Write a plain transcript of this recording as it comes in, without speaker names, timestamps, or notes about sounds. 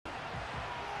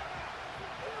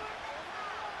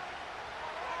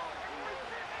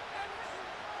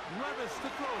Levis to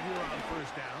throw here on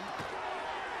first down.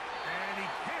 And he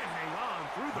can't hang on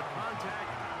through the contact.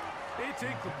 It's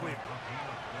incomplete.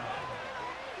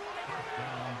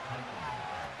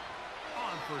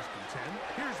 On first and 10,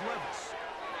 here's Levis.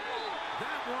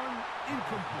 That one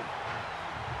incomplete.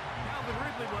 Calvin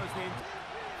Ridley was the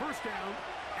first down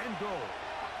and goal.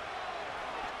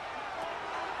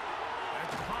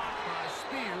 That's caught by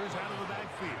Spears out of the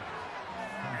backfield.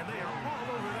 And they are all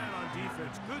over that on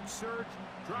defense. Good search,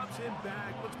 drops him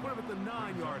back. Let's put him at the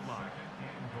 9-yard line.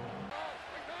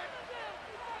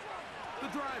 The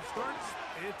drive starts.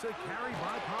 It's a carry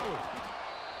by Pollard.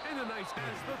 And a nice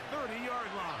pass, the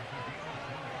 30-yard line.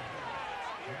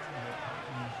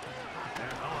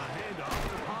 And on a handoff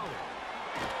to Pollard.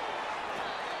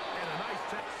 And a nice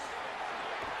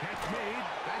catch made.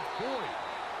 That's Boyd.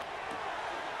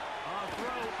 A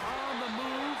throw on the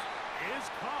move is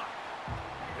caught.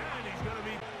 And he's going to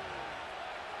be...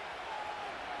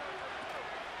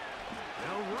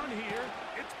 They'll run here.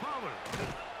 It's Pollard.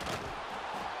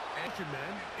 Action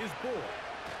man is Boyd.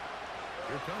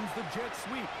 Here comes the jet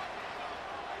sweep.